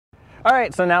All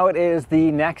right, so now it is the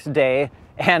next day,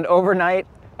 and overnight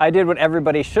I did what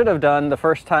everybody should have done the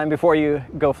first time before you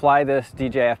go fly this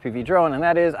DJI FPV drone, and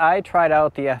that is I tried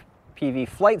out the FPV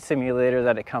flight simulator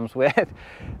that it comes with.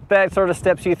 That sort of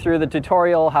steps you through the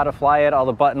tutorial, how to fly it, all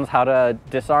the buttons, how to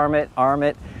disarm it, arm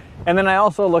it. And then I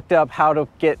also looked up how to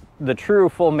get the true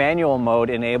full manual mode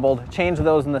enabled, changed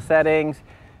those in the settings,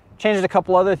 changed a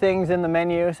couple other things in the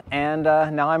menus, and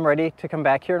now I'm ready to come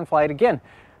back here and fly it again.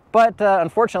 But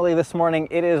unfortunately this morning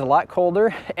it is a lot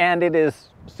colder and it is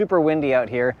super windy out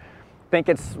here. I think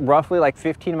it's roughly like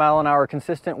 15-mile-an-hour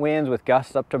consistent winds with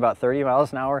gusts up to about 30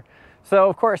 miles an hour. So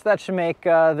of course that should make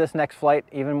this next flight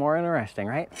even more interesting,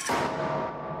 right?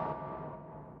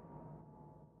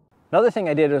 Another thing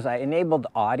I did is I enabled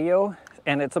audio,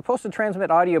 and it's supposed to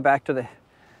transmit audio back to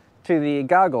the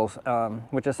goggles,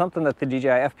 which is something that the DJI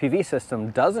FPV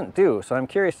system doesn't do. So I'm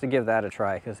curious to give that a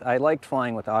try because I liked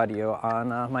flying with audio on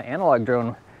my analog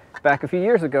drone back a few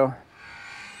years ago.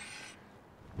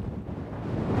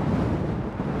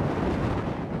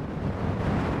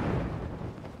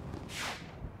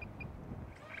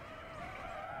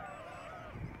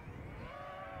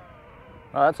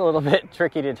 Well, that's a little bit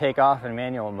tricky to take off in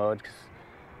manual mode,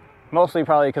 mostly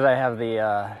probably because I have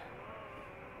the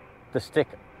stick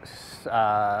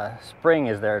spring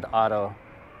is there to auto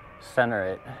center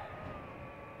it.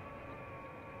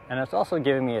 And it's also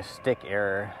giving me a stick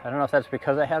error. I don't know if that's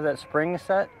because I have that spring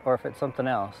set or if it's something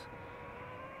else.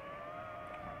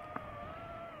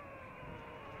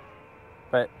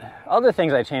 But other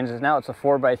things I changed is now it's a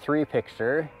 4:3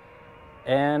 picture.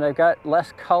 And I've got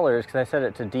less colors because I set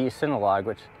it to d-cinelike,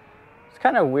 which it's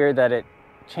kind of weird that it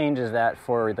changes that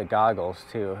for the goggles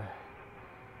too.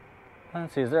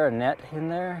 Let's see, is there a net in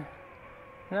there?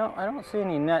 No, I don't see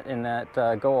any net in that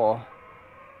goal.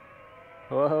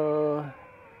 Whoa,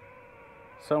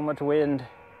 so much wind.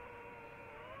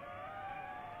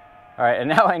 All right, and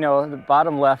now I know the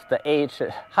bottom left, the H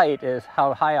height is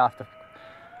how high off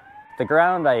the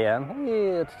ground I am.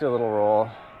 Let's do a little roll.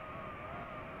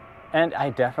 And I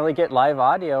definitely get live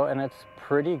audio, and it's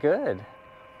pretty good.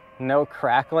 No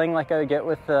crackling like I would get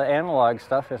with the analog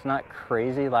stuff. It's not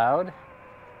crazy loud.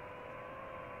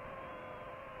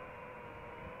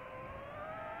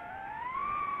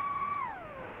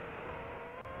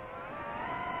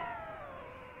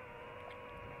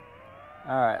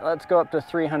 All right, let's go up to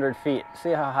 300 feet.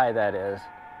 See how high that is.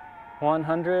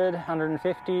 100,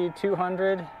 150,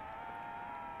 200.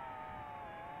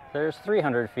 There's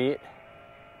 300 feet.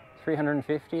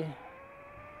 350.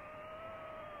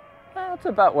 That's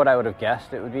about what I would have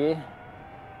guessed it would be.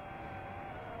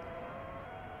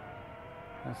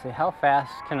 Let's see, how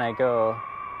fast can I go?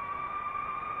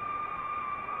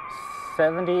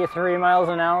 73 miles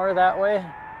an hour that way?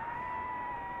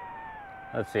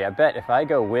 Let's see, I bet if I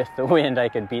go with the wind, I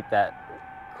could beat that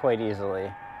quite easily.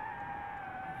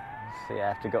 Let's see, I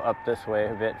have to go up this way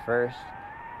a bit first,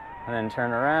 and then turn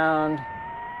around.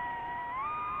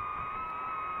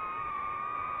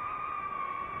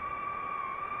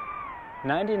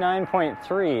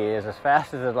 99.3 is as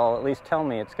fast as it'll at least tell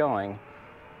me it's going.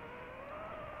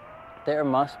 There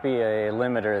must be a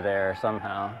limiter there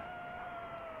somehow.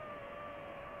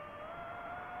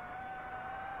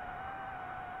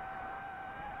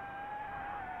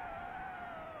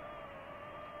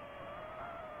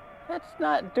 It's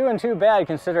not doing too bad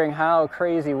considering how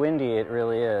crazy windy it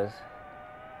really is.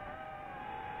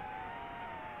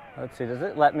 Let's see, does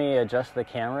it let me adjust the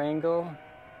camera angle?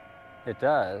 It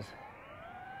does.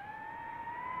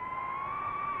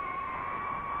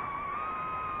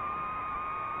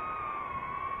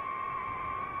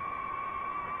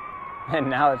 And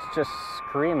now it's just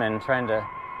screaming, trying to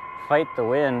fight the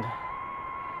wind.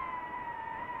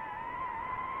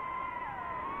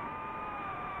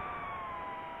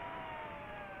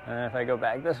 And if I go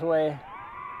back this way,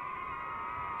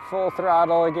 full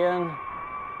throttle again.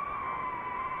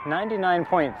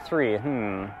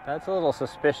 99.3, that's a little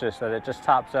suspicious that it just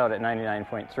tops out at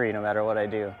 99.3 no matter what I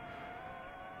do.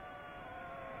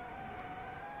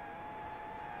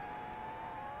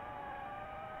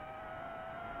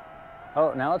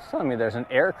 Oh, now it's telling me there's an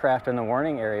aircraft in the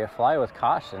warning area. Fly with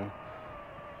caution.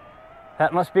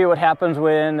 That must be what happens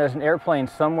when there's an airplane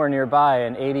somewhere nearby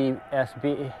and 80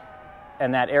 SB,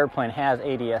 and that airplane has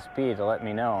 80 SB to let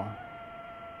me know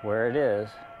where it is.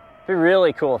 It'd be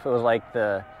really cool if it was like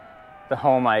the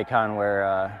home icon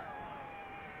where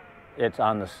it's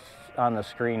on the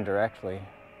screen directly.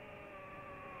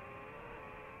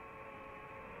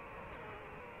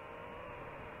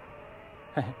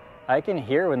 I can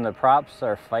hear when the props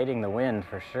are fighting the wind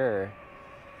for sure.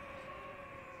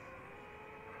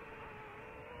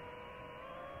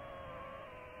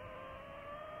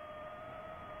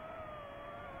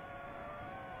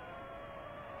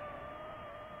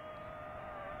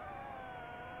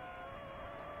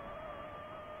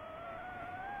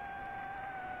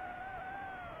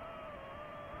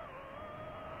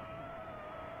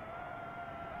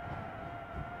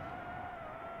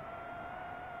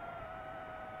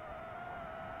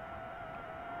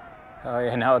 Oh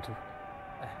yeah, now it's,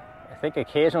 I think,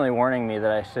 occasionally warning me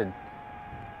that I should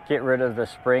get rid of the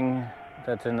spring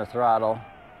that's in the throttle.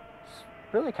 It's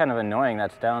really kind of annoying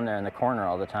that's down there in the corner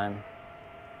all the time.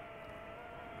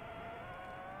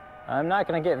 I'm not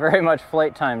going to get very much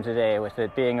flight time today with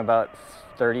it being about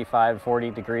 35,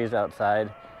 40 degrees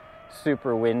outside.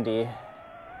 Super windy.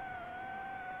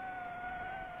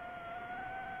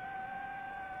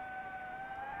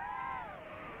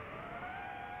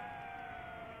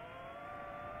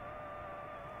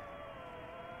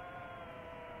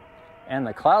 And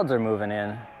the clouds are moving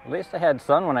in. At least I had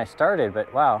sun when I started,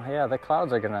 but wow, yeah, the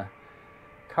clouds are gonna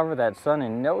cover that sun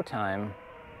in no time.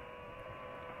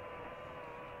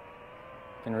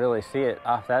 You can really see it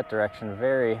off that direction.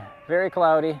 Very, very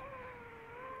cloudy.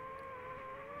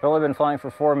 I've only been flying for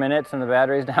 4 minutes and the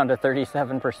battery's down to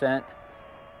 37%.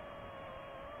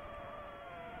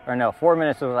 Or no, 4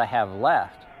 minutes is what I have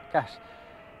left. Gosh,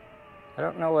 I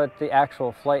don't know what the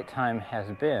actual flight time has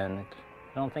been.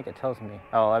 I don't think it tells me.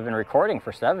 Oh, I've been recording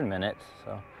for 7 minutes,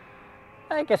 so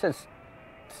I guess it's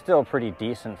still pretty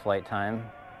decent flight time.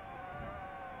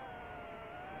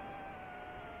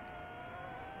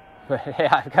 But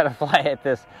yeah, I've got to fly at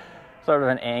this sort of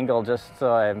an angle just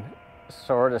so I'm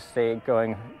sort of stay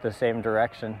going the same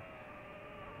direction.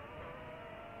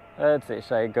 Let's see,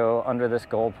 should I go under this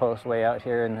goalpost way out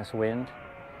here in this wind?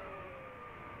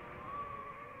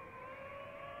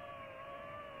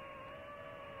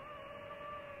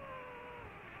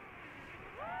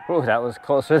 Ooh, that was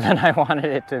closer than I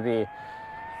wanted it to be.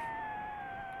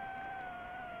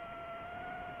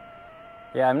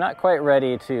 Yeah, I'm not quite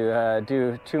ready to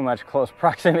do too much close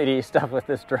proximity stuff with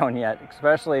this drone yet,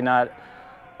 especially not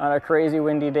on a crazy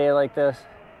windy day like this.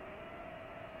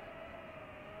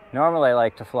 Normally I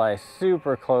like to fly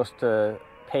super close to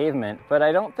pavement, but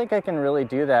I don't think I can really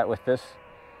do that with this,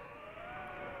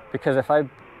 because if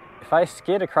I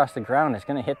skid across the ground, it's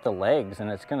going to hit the legs and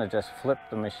it's going to just flip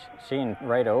the machine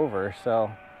right over.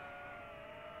 So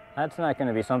that's not going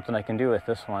to be something I can do with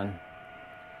this one.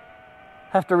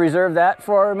 Have to reserve that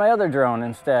for my other drone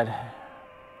instead.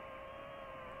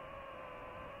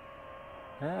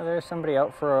 Yeah, there's somebody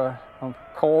out for a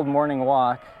cold morning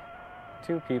walk.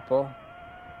 2 people.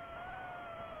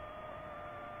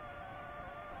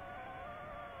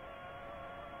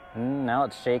 Now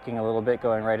it's shaking a little bit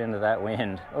going right into that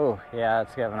wind. Oh yeah,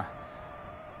 it's having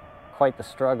quite the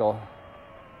struggle.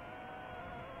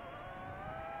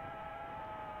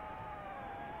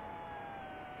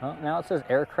 Well, now it says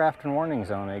aircraft and warning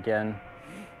zone again.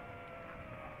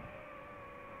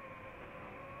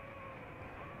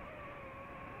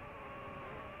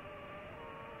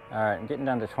 All right, I'm getting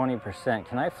down to 20%.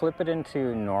 Can I flip it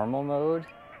into normal mode?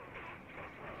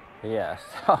 Yes.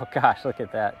 Oh gosh, look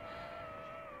at that.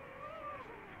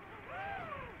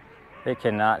 It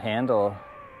cannot handle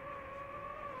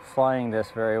flying this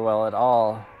very well at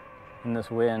all in this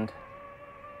wind.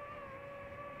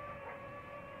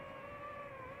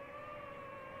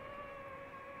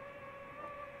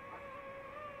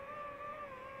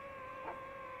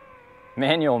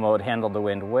 Manual mode handled the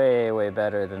wind way, way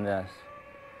better than this.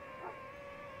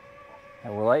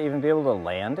 And will I even be able to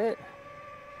land it?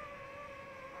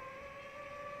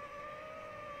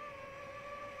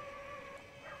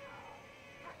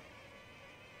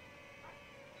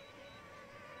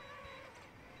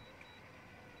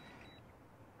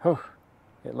 Oh,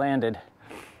 it landed.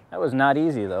 That was not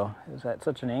easy though. It was at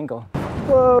such an angle.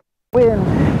 Whoa, wind.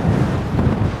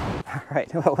 All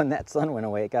right, well, when that sun went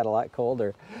away, it got a lot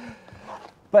colder.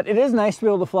 But it is nice to be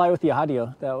able to fly with the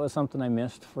audio. That was something I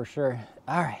missed for sure.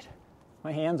 All right,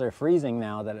 my hands are freezing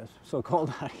now that it's so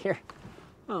cold out here.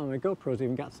 Oh, my GoPro's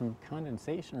even got some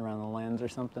condensation around the lens or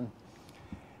something.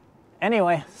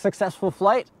 Anyway, successful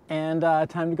flight, and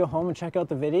time to go home and check out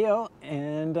the video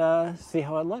and see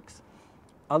how it looks.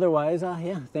 Otherwise,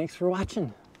 yeah, thanks for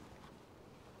watching.